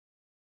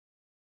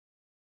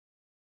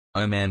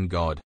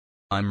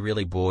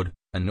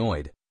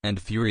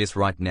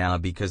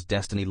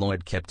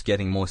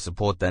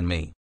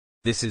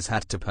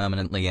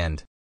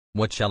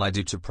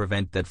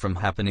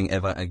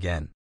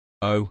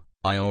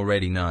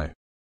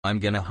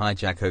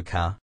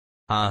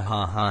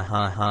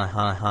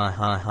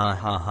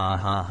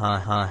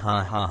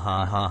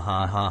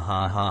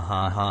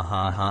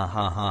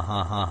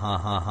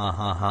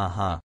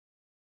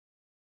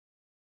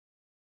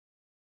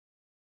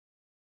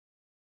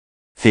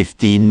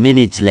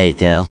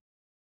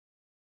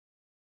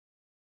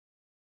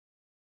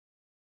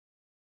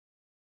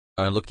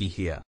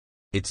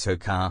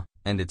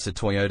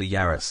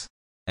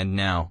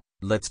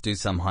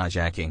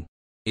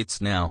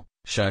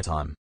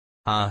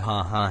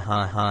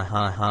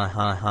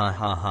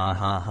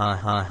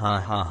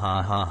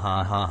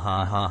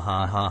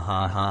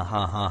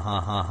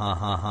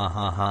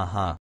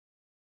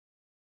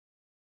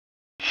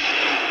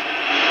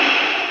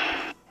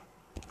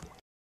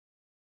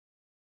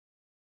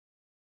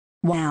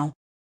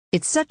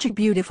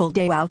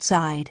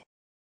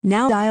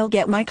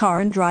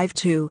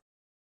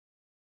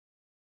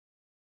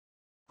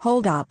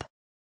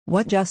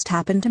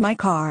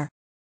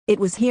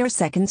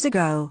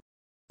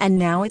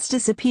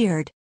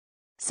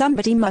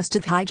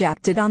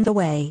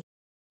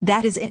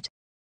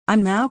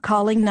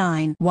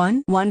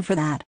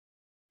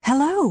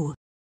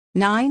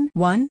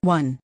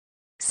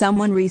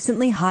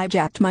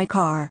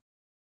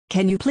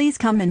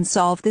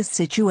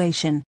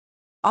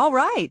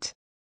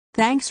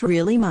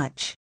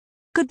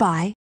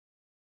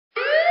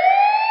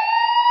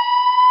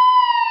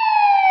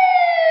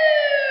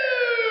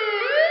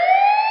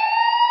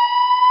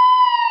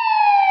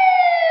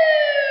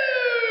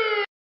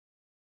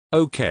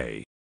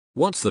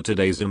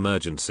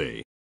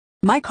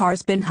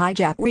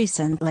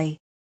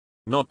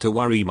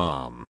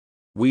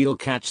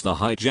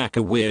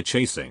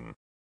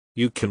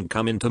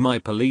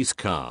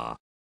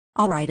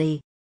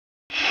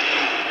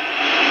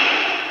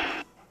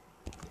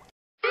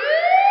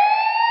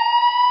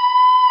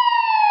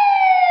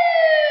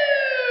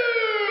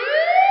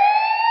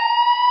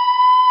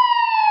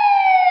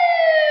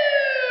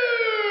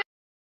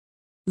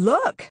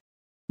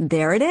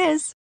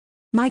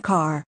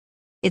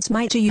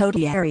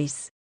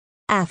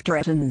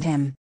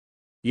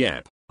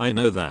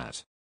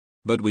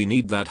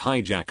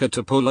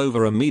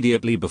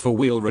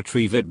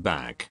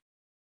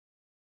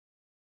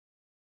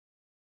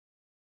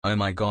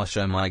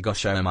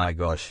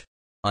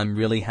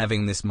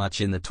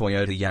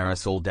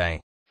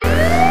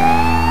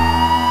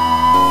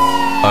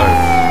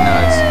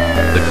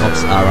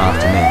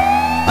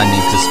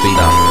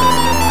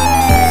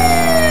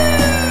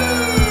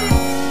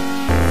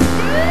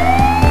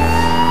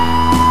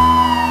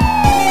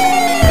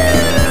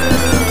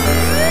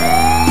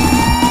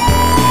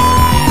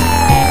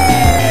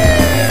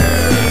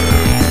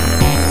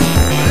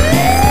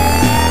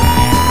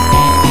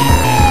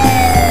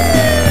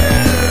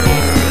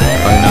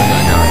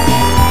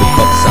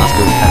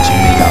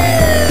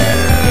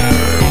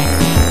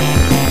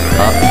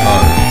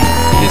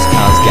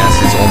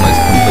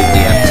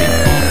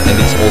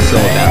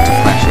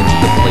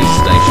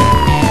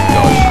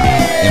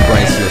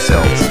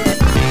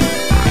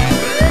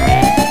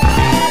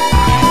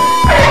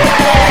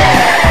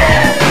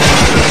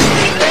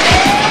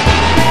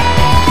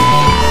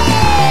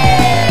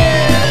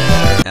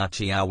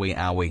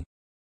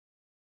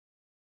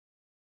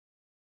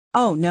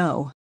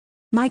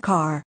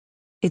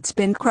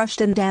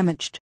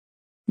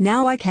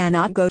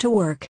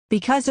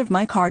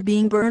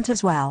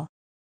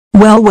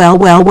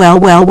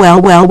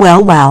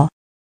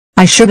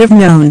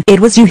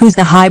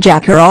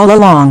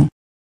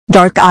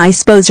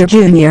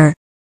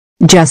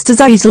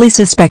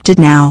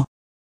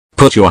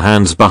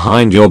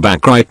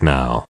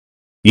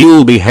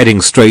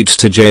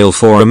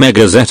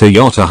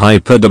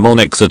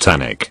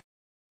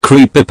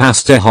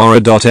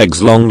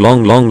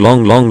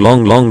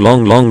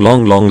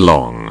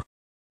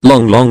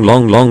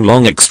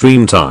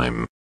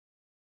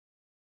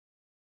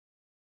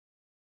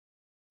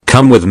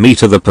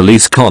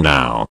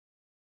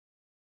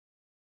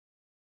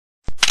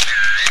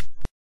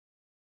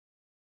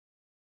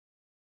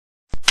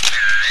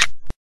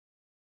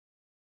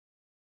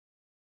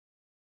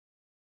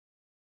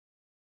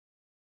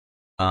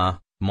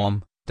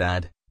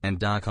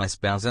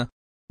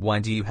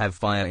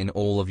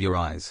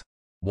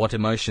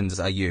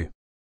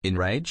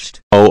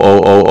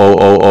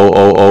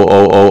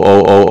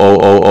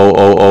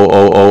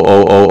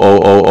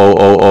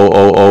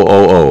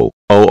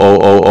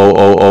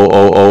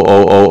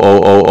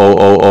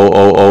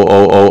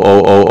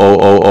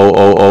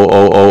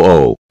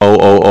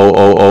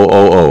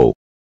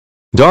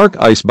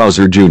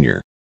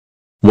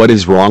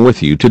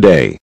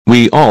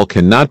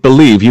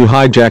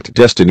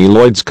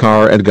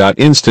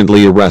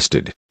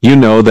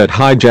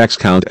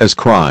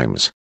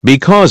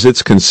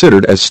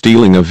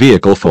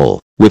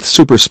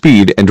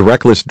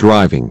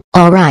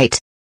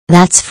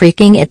That's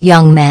freaking it,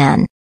 young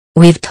man.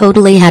 We've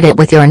totally had it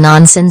with your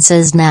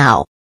nonsenses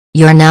now.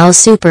 You're now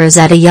super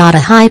zeta yotta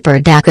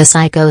hyper daka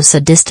psycho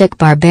sadistic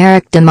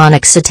barbaric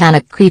demonic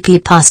satanic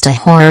creepypasta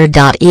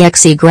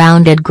horror.exe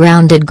grounded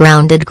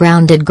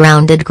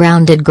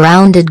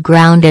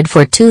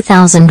for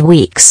 2000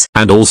 weeks.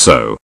 And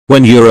also,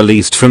 when you're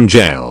released from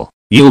jail,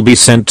 you'll be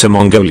sent to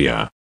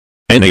Mongolia.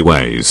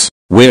 Anyways,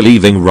 we're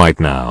leaving right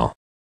now.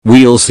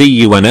 We'll see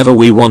you whenever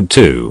we want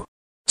to.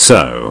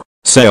 So,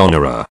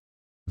 sayonara.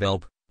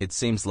 Velp, it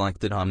seems like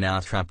that I'm now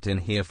trapped in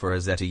here for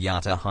a zeta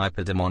yata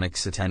hyperdemonic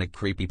satanic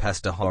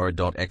creepypasta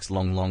horror.x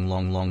long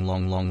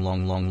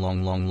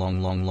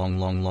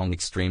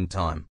extreme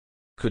time.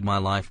 Could my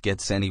life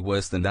gets any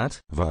worse than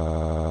that?